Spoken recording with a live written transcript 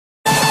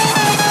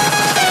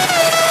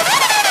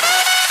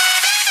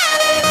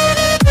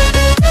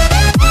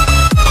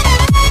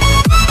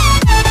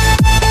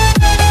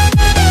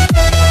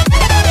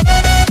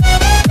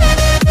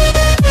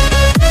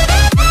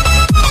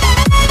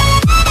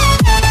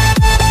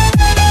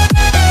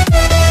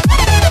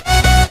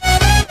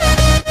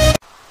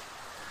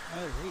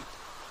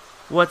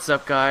What's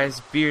up, guys?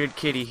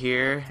 BeardedKitty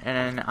here,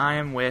 and I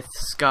am with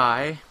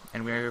Sky,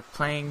 and we're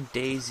playing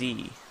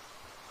DayZ.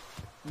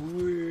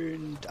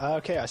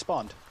 Okay, I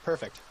spawned.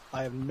 Perfect.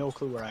 I have no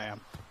clue where I am.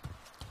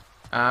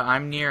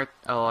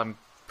 I'm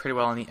pretty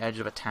well on the edge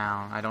of a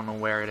town. I don't know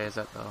where it is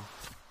at,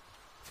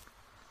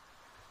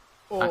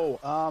 though.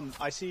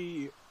 I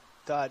see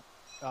that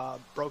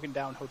broken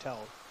down hotel.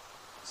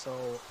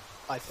 So,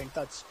 I think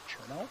that's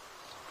Cherno.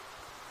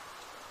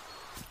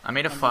 I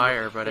made a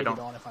fire, but I don't...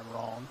 on if I'm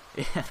wrong.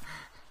 Yeah.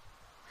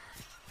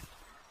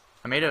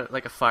 I made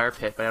a fire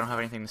pit, but I don't have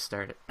anything to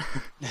start it.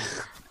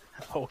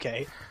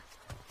 Okay.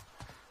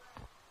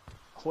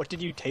 What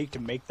did you take to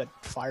make that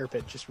fire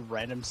pit? Just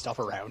random stuff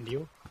around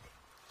you?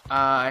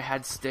 I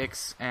had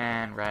sticks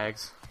and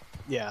rags.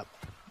 Yeah.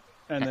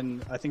 And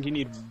then I think you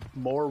need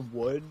more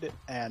wood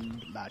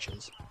and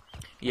matches.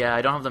 Yeah,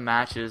 I don't have the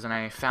matches, and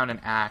I found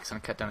an axe and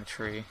I cut down a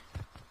tree.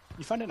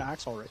 You found an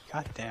axe already?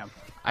 God damn.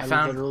 I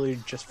found literally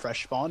just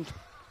fresh spawned,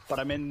 but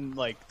I'm in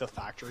like the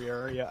factory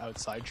area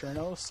outside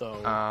Cherno,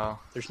 so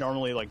there's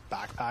normally like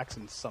backpacks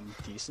and some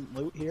decent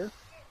loot here.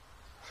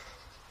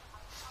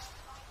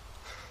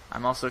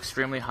 I'm also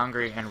extremely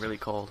hungry and really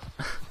cold.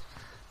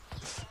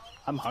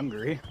 I'm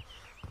hungry.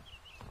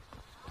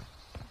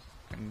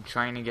 I'm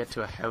trying to get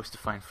to a house to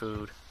find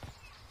food.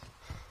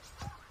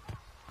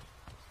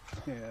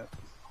 Yeah.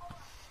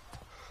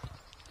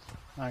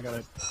 I got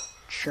a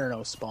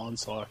Cherno spawn,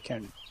 so I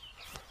can't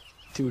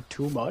do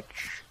too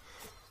much.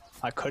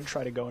 I could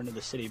try to go into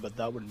the city, but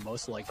that would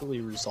most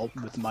likely result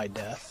with my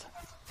death.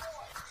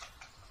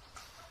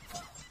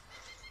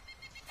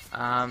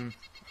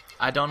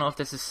 I don't know if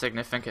this is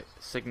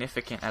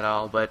significant at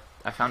all, but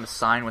I found a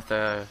sign with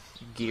a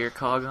gear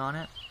cog on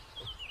it.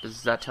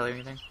 Does that tell you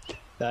anything?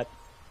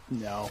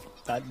 No,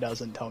 that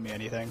doesn't tell me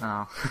anything.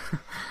 Oh.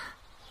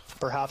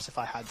 Perhaps if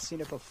I had seen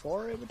it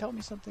before, it would tell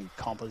me something.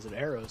 Composite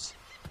arrows.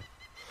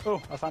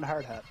 Oh, I found a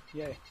hard hat.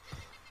 Yay.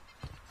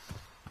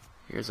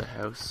 Here's a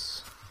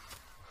house.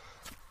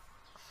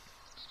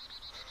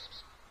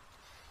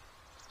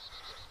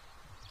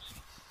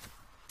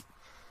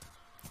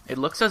 It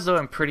looks as though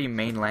I'm pretty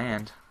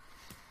mainland.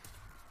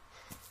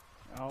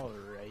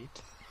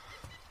 Alright.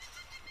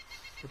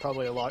 You're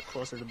probably a lot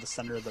closer to the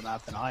center of the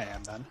map than I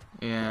am, then.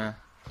 Yeah.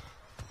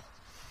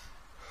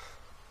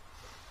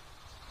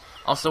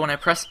 Also, when I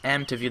press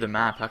M to view the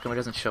map, how come it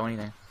doesn't show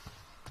anything?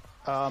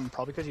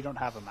 Probably because you don't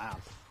have a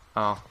map.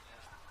 Oh.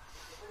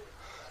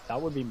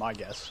 That would be my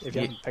guess. If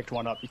you haven't picked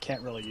one up, you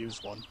can't really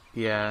use one.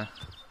 Yeah.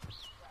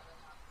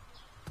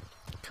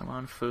 Come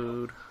on,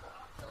 food.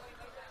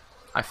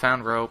 I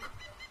found rope.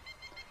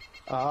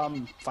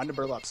 Find a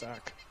burlap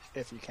sack,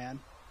 if you can.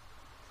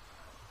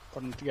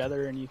 Put them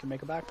together and you can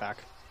make a backpack.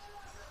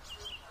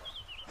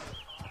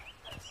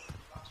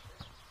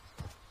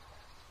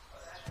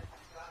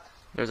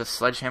 There's a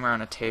sledgehammer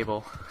on a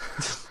table.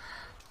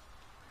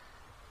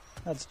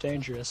 That's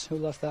dangerous. Who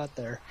left that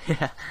there?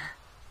 Yeah.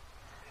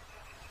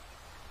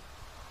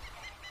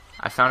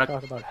 I found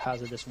Talk about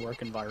hazardous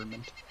work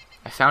environment.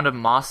 I found a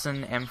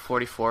Mawson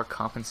M44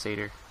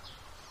 compensator.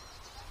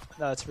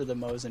 That's for the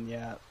Mosin,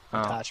 yeah.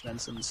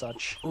 Attachments and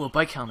such. Ooh, a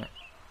bike helmet.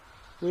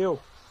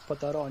 Wheel.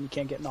 Put that on, you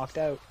can't get knocked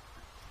out.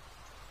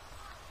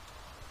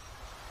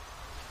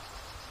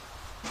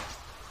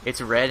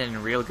 It's red and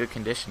in real good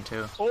condition,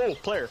 too. Oh,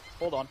 player.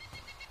 Hold on.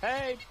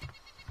 Hey!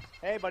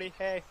 Hey, buddy.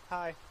 Hey.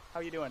 Hi.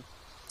 How you doing?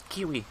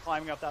 Kiwi.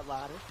 Climbing up that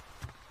ladder.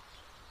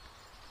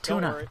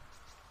 Tuna.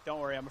 Don't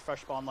worry, I'm a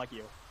fresh spawn like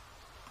you.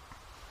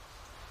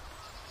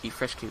 Eat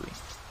fresh kiwi.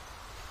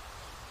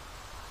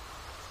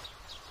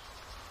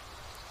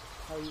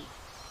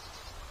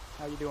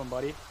 How you doing,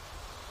 buddy?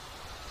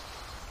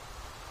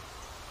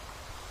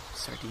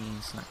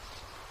 Sardines.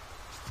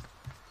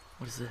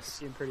 What is this?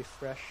 Seem pretty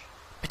fresh.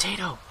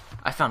 Potato!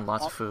 I found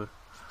lots of food.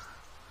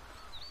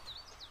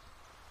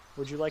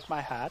 Would you like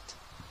my hat?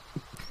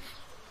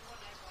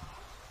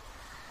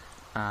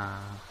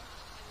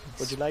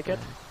 Would you like it?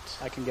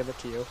 I can give it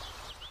to you.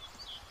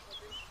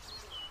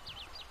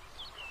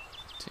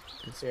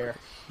 Here,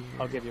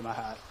 I'll give you my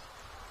hat.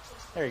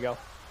 There you go.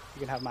 You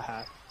can have my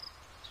hat.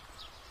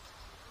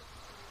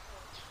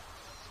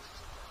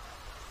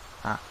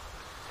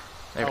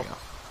 There we go.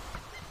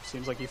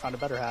 Seems like you found a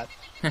better hat.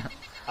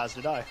 As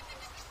did I.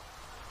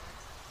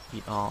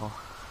 Eat all.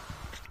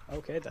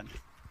 Okay then.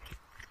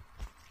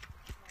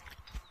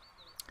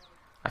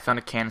 I found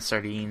a can of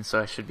sardines,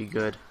 so I should be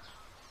good.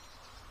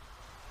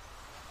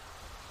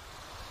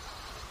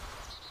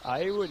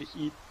 I would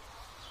eat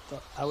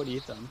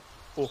them.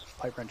 Oh,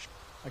 pipe wrench.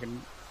 I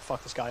can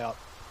fuck this guy up.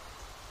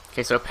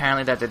 Okay, so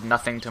apparently that did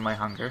nothing to my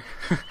hunger.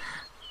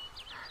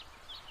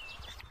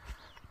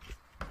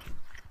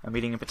 I'm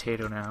eating a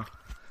potato now.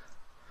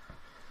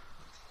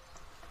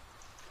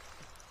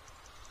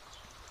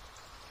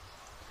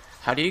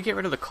 How do you get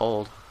rid of the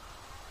cold?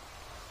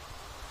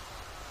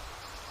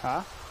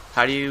 Huh?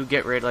 How do you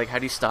get rid, how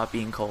do you stop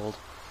being cold?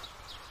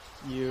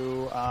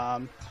 You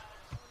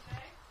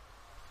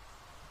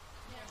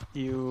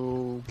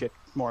get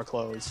more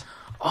clothes.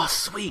 Oh,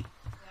 sweet!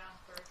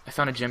 I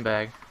found a gym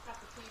bag.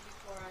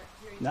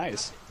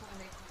 Nice.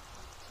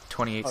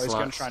 28 Oh, he's slots.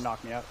 gonna try and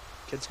knock me out.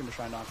 Kid's gonna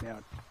try and knock me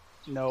out.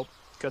 Nope.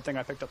 Good thing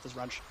I picked up this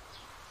wrench.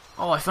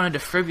 Oh, I found a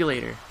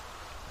defibrillator.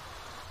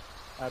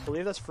 I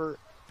believe that's for...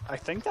 I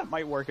think that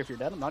might work if you're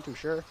dead. I'm not too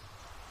sure.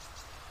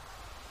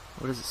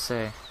 What does it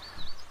say?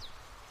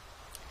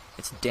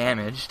 It's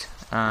damaged.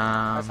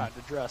 I found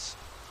a dress.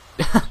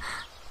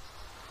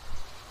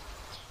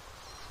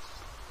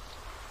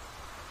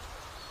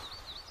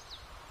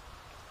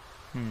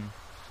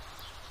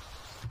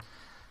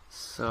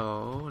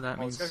 So that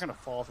Oh, means this guy's gonna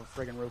fall off a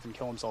friggin' roof and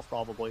kill himself,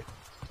 probably.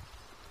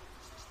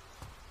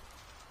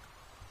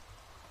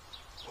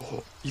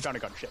 Oh, he found a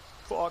gun. Shit.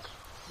 Fuck.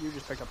 You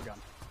just picked up a gun.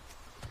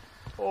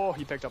 Oh,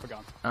 he picked up a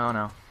gun. Oh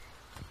no.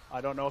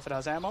 I don't know if it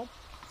has ammo.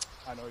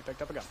 I know he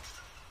picked up a gun.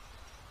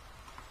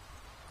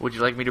 Would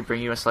you like me to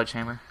bring you a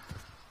sledgehammer?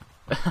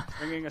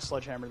 Bringing a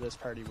sledgehammer to this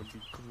party would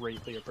be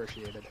greatly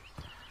appreciated.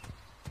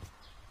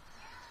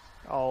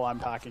 All I'm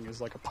packing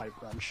is like a pipe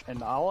wrench,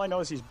 and all I know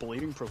is he's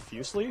bleeding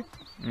profusely.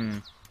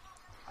 Mm.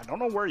 I don't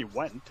know where he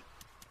went.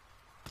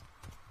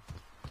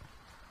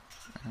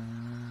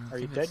 Are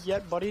you dead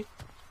yet, buddy?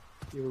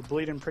 You were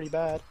bleeding pretty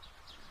bad.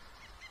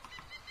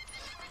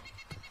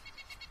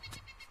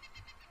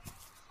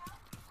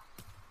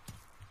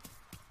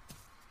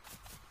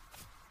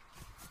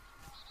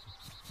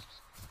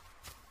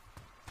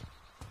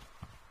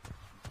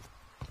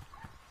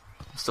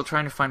 I'm still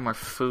trying to find more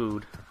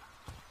food.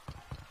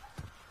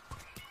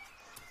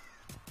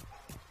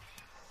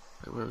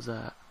 Wait, what was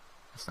that?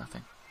 That's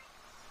nothing.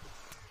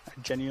 I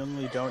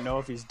genuinely don't know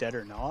if he's dead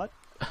or not.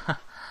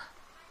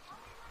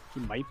 He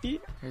might be.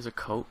 Here's a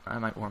coat.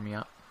 That might warm me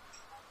up.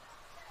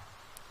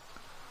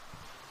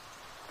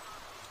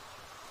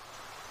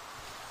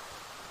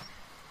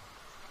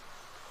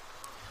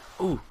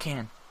 Ooh,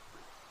 can.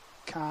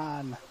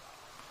 Can.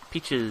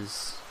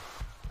 Peaches.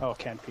 Oh,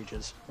 canned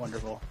peaches.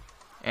 Wonderful.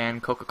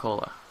 And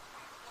Coca-Cola.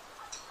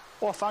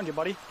 Oh, I found you,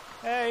 buddy.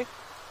 Hey.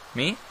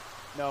 Me?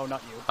 No,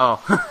 not you.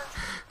 Oh.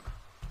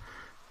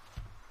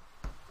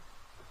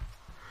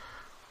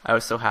 I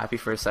was so happy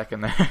for a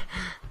second there.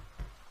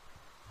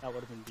 That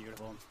would have been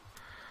beautiful.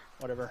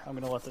 Whatever. I'm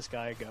gonna let this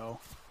guy go.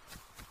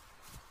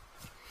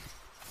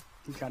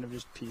 He kind of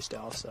just pieced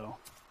out, so...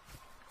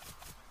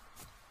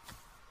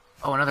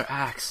 Oh, another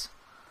axe.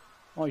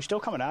 Oh, you're still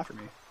coming after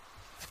me.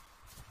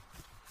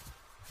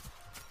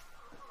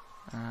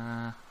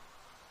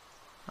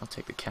 I'll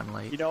take the chem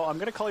light. You know, I'm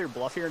gonna call your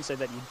bluff here and say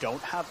that you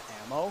don't have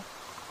ammo.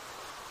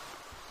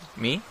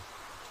 Me?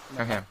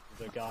 No, Or him?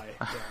 the guy.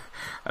 Yeah.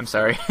 I'm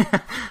sorry.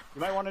 You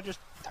might want to just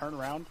turn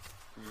around,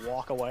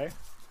 walk away.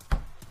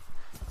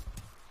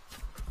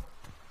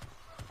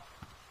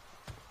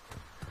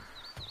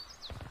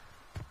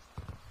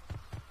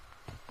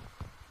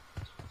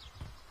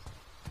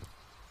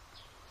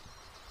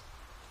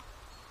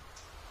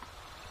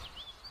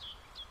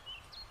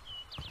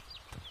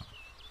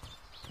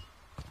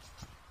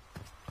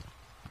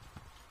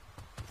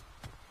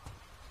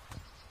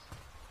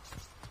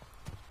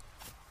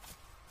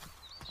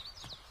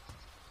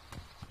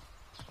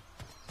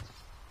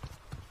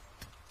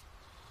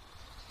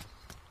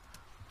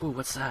 Ooh,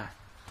 what's that?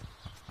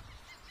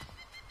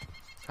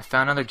 I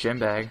found another gym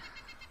bag.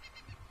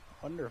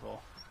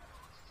 Wonderful.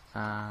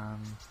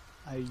 Um,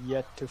 I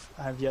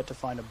have yet to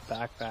find a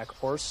backpack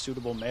or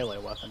suitable melee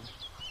weapon.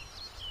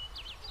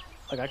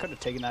 Like, I could have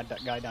taken that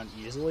guy down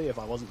easily if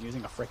I wasn't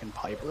using a frickin'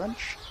 pipe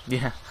wrench.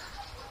 yeah.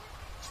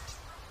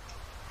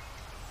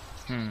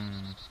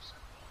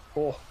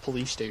 Oh,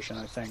 police station,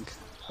 I think.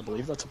 I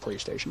believe that's a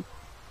police station.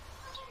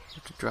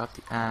 Have to drop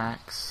the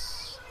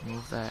axe.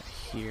 Move that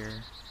here.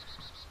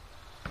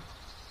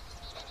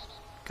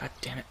 God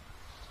damn it.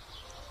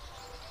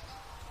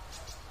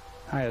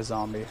 Hi, a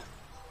zombie.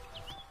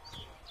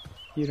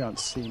 You don't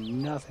see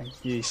nothing.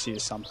 You see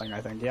something,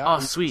 I think. Yeah. Oh,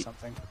 you see sweet.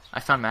 Something. I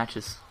found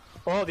matches.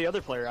 Oh, the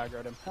other player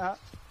aggroed him. Ha.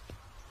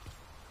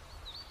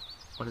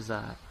 What is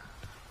that?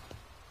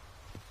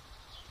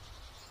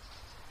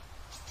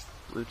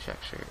 Blue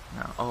check shirt.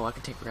 No. Oh, I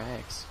can take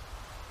rags.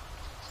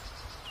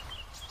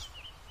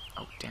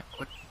 Oh, damn.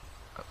 What?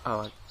 Oh,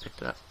 I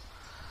picked it up.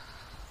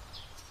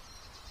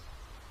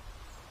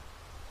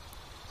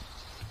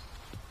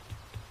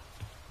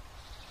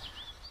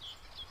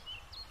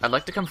 I'd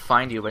like to come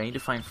find you, but I need to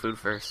find food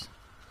first.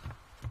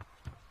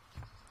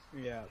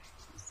 Yeah.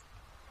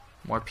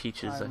 More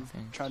peaches, I I'm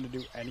think. trying to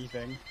do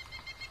anything.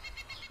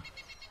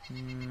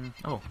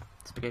 Oh,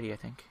 spaghetti, I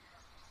think.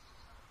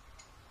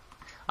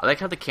 I like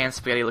how the canned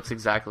spaghetti looks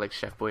exactly like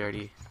Chef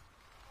Boyardee.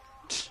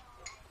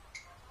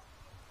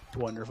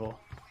 Wonderful.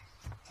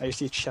 I used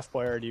to eat Chef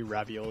Boyardee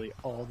ravioli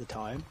all the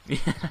time. Yeah.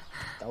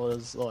 That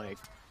was, like,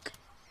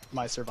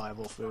 my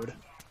survival food.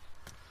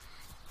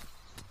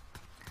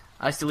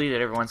 I still eat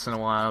it every once in a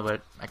while,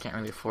 but I can't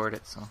really afford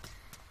it, so.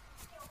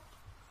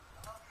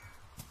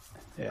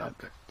 Yeah, Oh,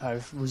 good.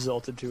 I've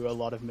resulted to a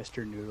lot of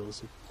Mr.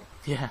 Noodles.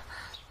 Yeah.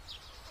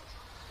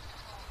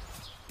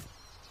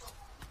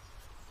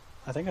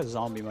 I think a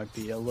zombie might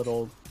be a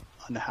little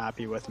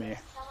unhappy with me.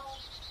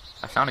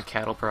 I found a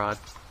cattle prod.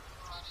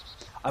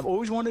 I've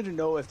always wanted to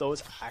know if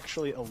those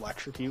actually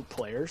electrocute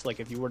players, like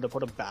if you were to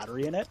put a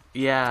battery in it.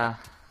 Yeah.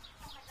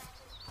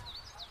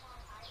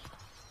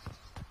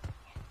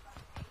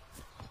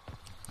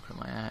 Where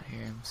am I at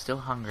here? I'm still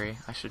hungry.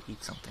 I should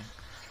eat something.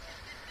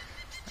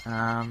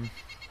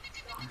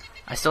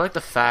 I still like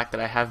the fact that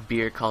I have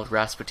beer called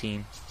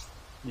Rasputin.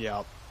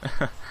 Yeah.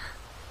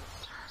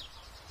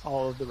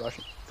 All of the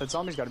Russian. That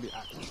zombie's got to be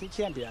aggro. He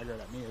can't be aggro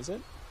at me, is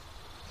it?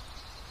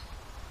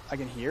 I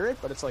can hear it,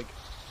 but it's like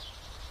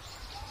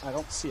I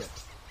don't see it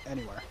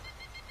anywhere.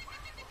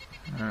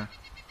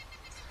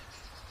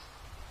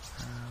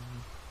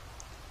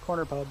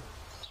 Corner pub.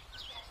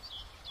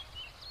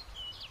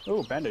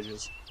 Oh,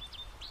 bandages.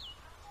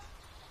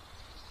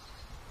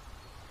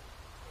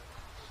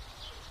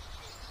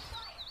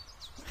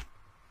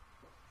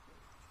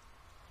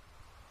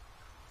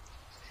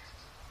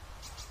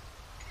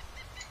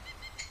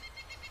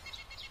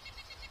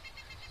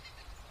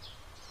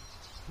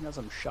 I got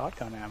some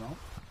shotgun ammo.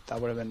 That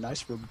would have been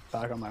nice for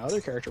back on my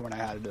other character when I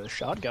had the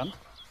shotgun.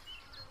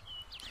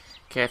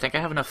 Okay, I think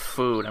I have enough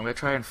food. I'm gonna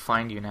try and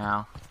find you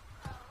now.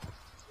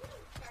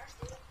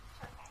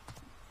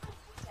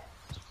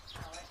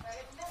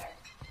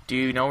 Do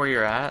you know where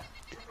you're at?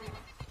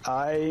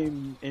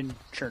 I'm in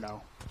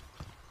Cherno,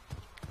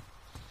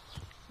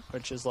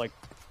 which is like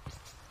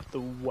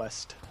the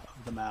west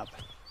of the map.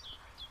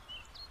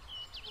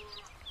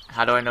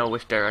 How do I know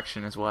which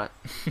direction is what?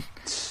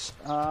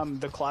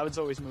 The clouds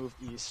always move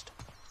east.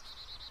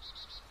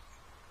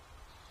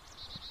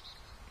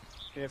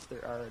 If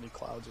there are any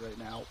clouds right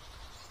now.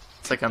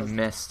 It's like a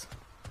mist.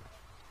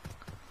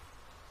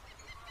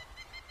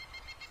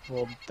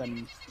 Well,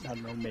 then, I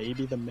don't know,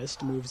 maybe the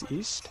mist moves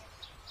east?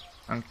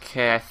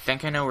 Okay, I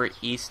think I know where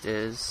east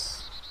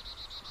is.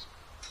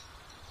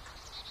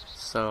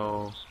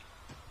 So...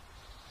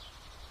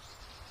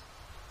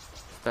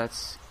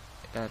 That's...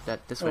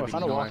 that this would I be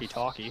found a north.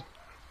 walkie-talkie.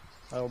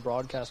 That'll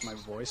broadcast my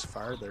voice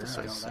farther, This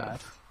I know way's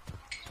that. south.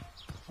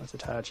 Let's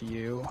attach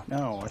you.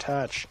 No,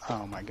 attach...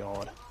 Oh my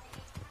god.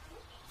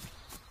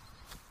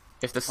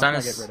 If the What sun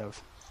can I is... get rid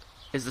of?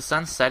 Is the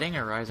sun setting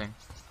or rising?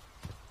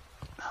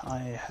 I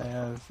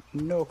have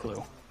no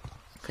clue.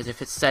 Because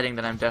if it's setting,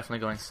 then I'm definitely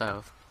going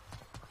south.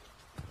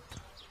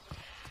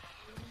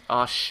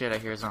 Oh shit, I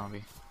hear a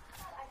zombie.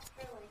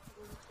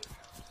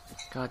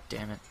 God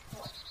damn it.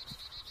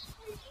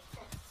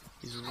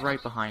 He's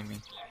right behind me.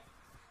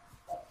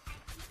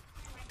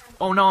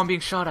 Oh no, I'm being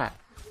shot at.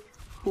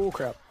 Oh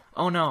crap.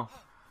 Oh no.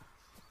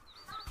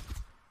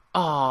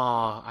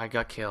 Oh, I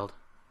got killed.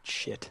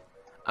 Shit.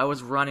 I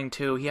was running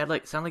too. He had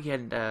like, sounded like he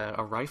had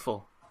a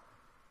rifle.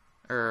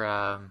 Or,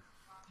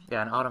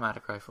 yeah, an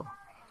automatic rifle.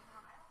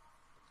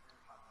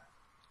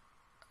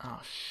 Oh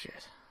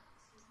shit.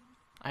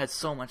 I had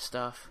so much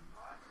stuff.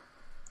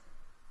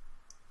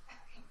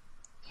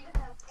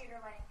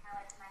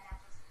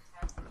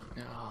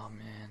 Oh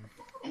man.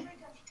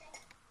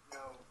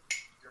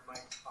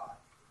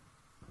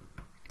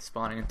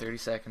 Spawning in 30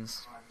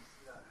 seconds.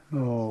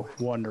 Oh,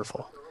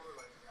 wonderful.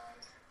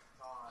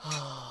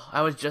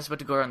 I was just about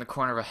to go around the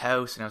corner of a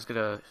house and I was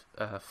gonna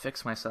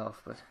fix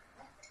myself, but...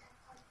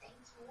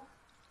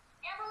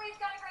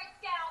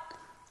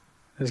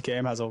 This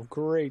game has a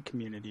great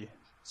community.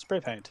 Spray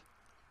paint.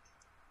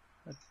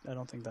 I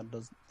don't think that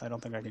does... I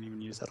don't think I can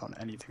even use that on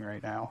anything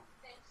right now.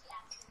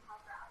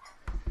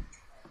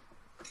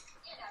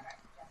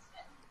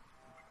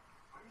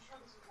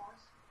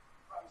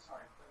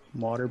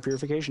 Water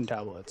purification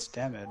tablets.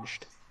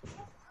 Damaged.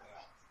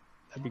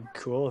 That'd be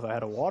cool if I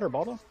had a water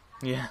bottle.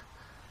 Yeah.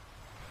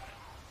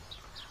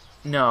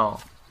 No.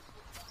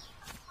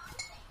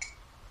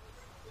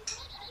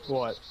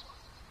 What?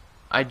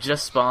 I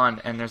just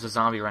spawned and there's a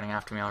zombie running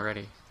after me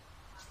already.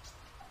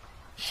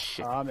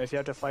 Shit. If you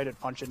have to fight it,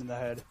 punch it in the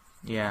head.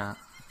 Yeah.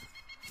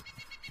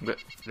 But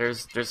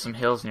there's some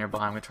hills nearby.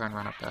 I'm gonna try and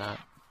run up that.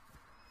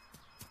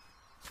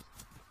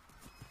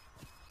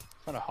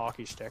 Not a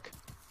hockey stick.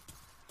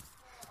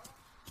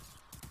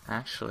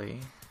 Actually,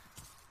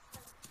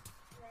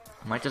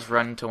 I might just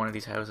run into one of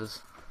these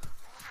houses.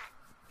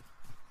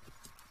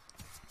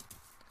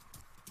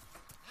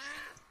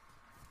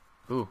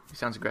 Ooh, he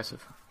sounds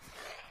aggressive.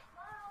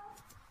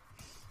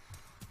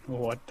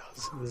 What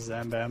does the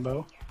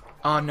Zambambo?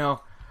 Oh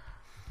no.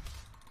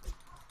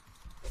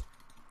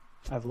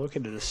 I've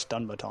located a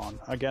stun baton.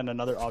 Again,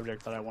 another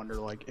object that I wonder,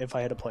 like, if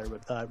I hit a player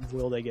with that,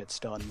 will they get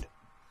stunned?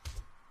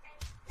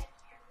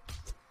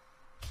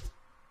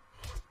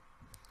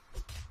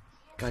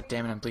 God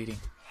damn it, I'm bleeding.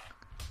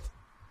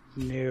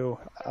 No.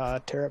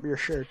 Tear up your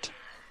shirt.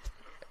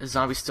 The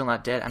zombie's still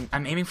not dead.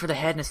 I'm aiming for the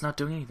head and it's not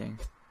doing anything.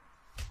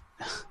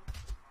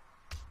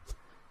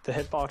 The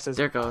hitboxes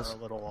There it goes. are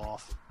a little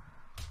off.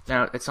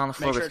 No, it's on the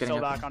floor, Make sure but it it's fell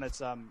getting up back there.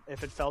 on its,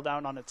 if it fell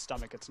down on its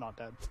stomach, it's not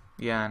dead.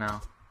 Yeah, I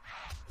know.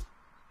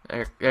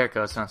 There it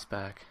goes, now it's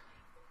back.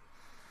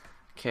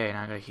 Okay,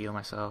 now I gotta heal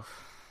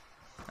myself.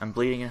 I'm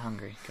bleeding and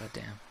hungry, god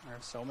damn. There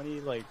are so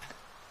many, like...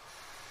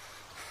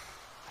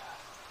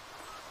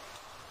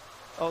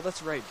 Oh,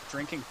 that's right.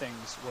 Drinking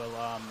things will,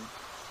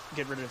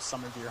 get rid of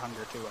some of your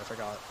hunger, too. I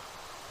forgot.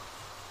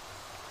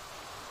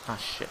 Ah,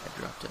 shit, I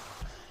dropped it.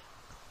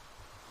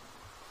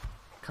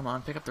 Come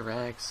on, pick up the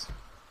rags.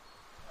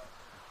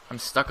 I'm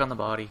stuck on the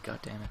body, god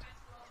damn it.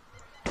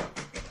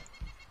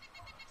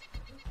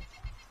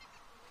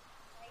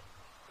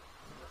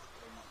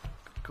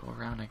 Go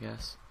around, I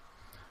guess.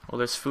 Well,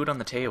 there's food on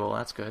the table,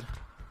 that's good.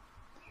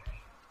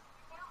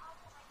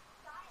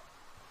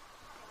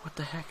 What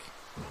the heck?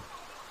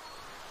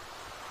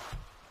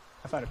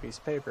 I found a piece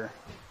of paper.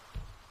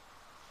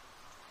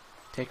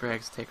 Take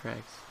rags, take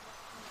rags.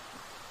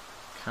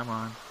 Come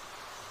on.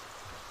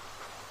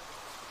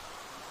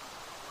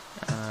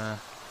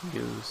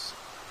 Use.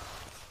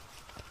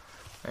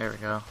 There we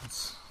go.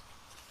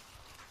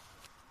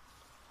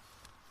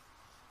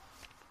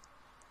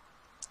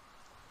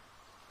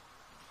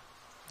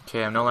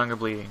 Okay, I'm no longer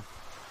bleeding.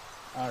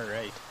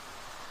 Alright.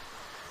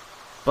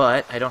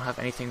 But I don't have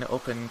anything to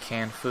open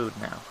canned food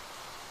now.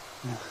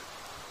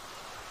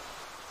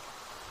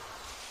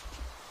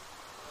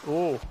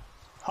 Oh.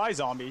 Hi,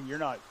 zombie.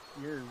 You're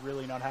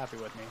really not happy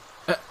with me.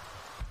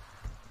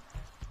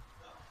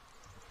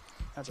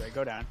 That's right,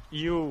 go down.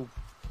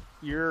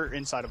 You're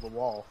inside of a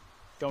wall.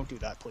 Don't do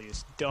that,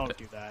 please. Don't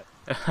do that.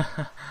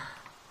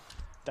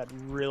 That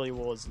really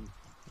wasn't...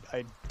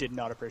 I did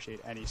not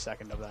appreciate any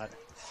second of that.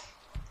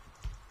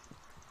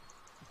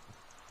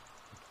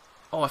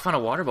 Oh, I found a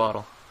water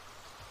bottle.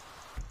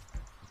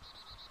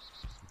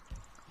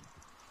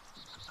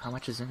 How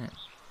much is in it?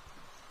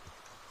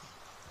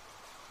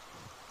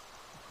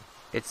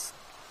 It's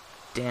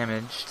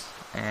damaged,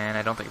 and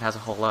I don't think it has a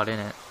whole lot in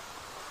it.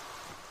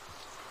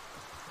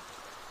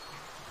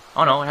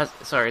 Oh no, it has.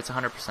 Sorry, it's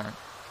 100%.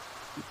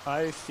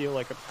 I feel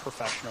like a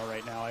professional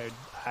right now. I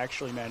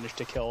actually managed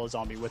to kill a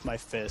zombie with my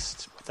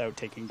fist without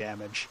taking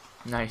damage.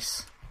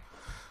 Nice.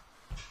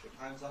 Your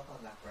time's up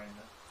on that, Brandon.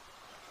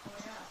 Oh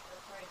yeah,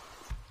 that's right.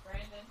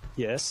 Brandon.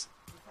 Yes?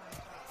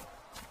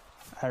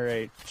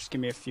 Alright, just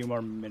give me a few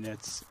more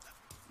minutes.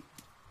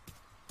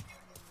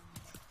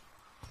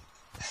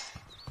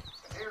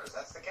 Cheers,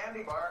 that's the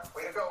candy bar.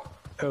 Way to go.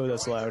 Oh,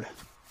 that's loud.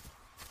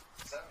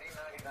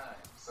 $17.99.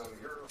 So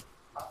you're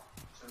up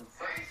to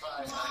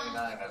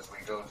 $35.99 as we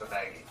go to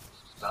Maggie.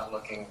 Not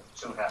looking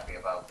too happy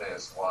about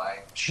this. Why?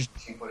 She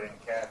put in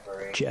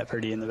Cadbury.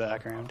 Jeopardy in the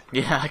background.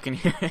 Yeah, I can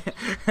hear it.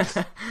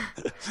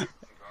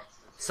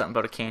 Something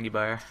about a candy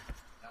bar.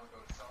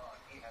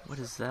 What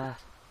is that?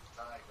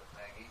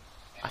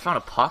 I found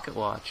a pocket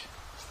watch.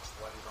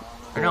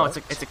 Or no, it's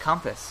a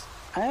compass.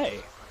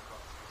 Hey!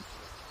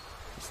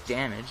 It's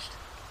damaged.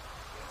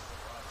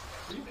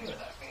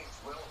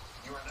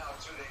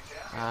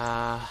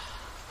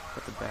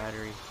 Put the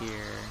battery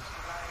here.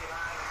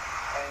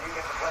 And you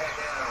get to play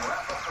again and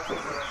wrap up the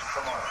weekend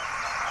tomorrow.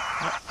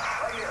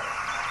 Right here.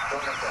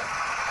 Don't miss that.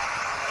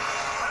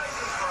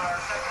 Prizes for our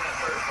second and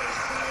third place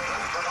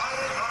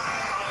provided by...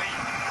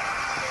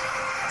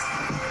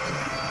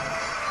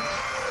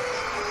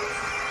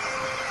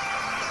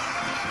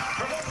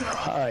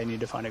 I need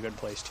to find a good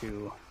place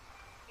to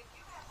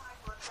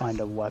find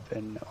a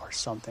weapon or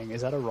something.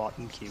 Is that a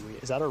rotten kiwi?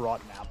 Is that a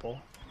rotten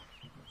apple?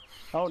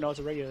 Oh no, it's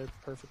a regular,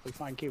 perfectly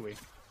fine kiwi.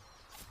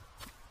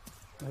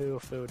 Ooh,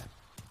 food.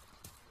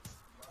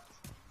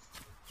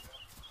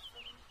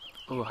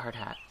 Ooh, a hard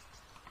hat.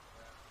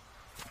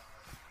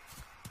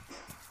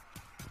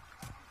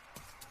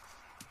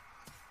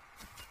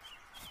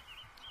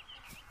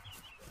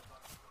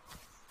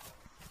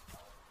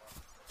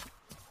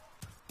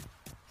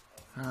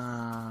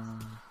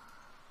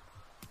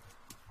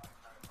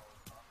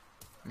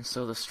 And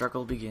so the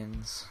struggle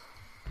begins.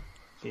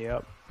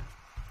 Yep.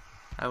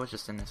 I was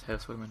just in this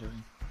house, what am I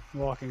doing?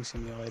 Walking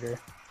simulator.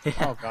 Yeah.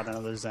 Oh god,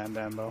 another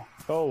Zambambo.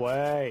 Go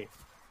away!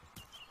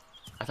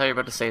 I thought you were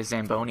about to say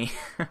Zamboni.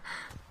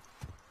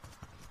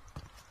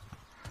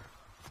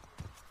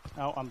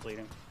 Oh, I'm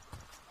bleeding.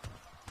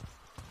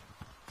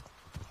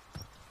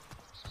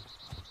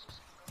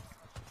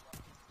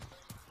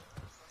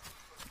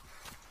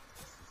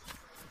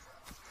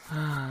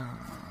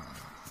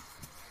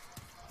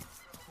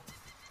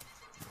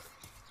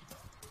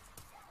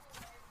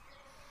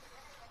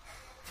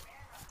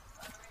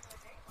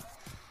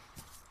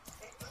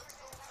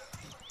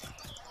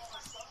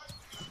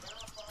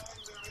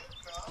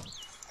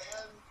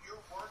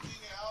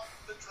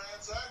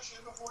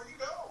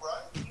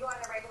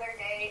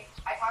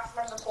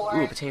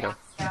 Ooh, potato.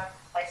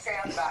 Like straight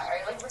out the bat. Are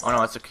you looking for Oh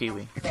no, it's a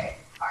kiwi.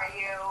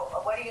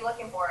 What are you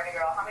looking for in a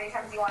girl? How many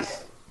times do you want to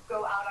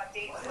go out on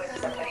dates with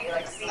somebody?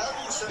 Like, see,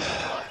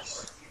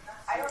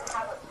 I don't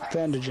have a price.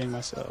 Bandaging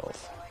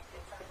myself.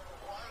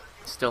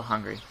 Still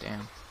hungry,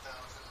 damn.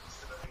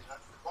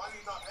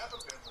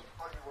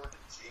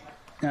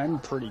 I'm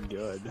pretty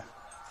good.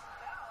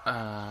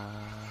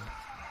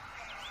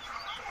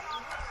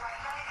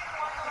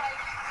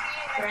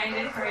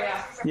 Brandon, hurry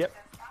up. Yep.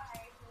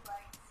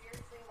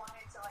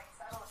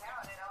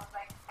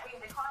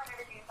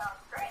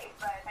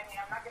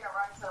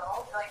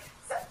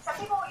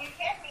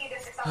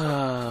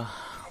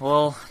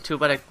 Well, too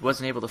bad I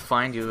wasn't able to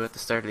find you at the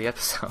start of the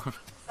episode.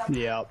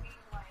 Yep.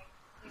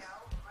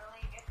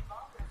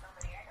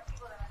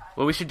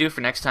 What we should do for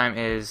next time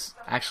is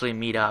actually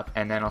meet up,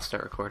 and then I'll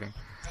start recording.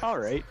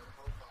 Alright.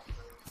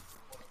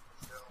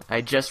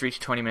 I just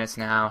reached 20 minutes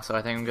now, so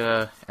I think I'm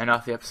gonna end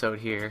off the episode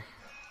here.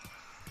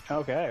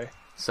 Okay.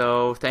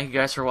 So, thank you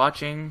guys for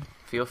watching.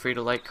 Feel free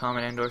to like,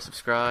 comment, and/or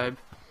subscribe.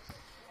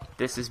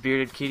 This is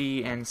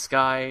BeardedKitty and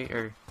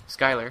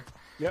Skylar.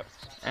 Yep.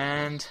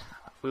 And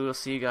we will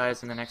see you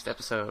guys in the next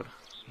episode.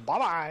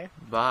 Bye-bye.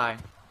 Bye.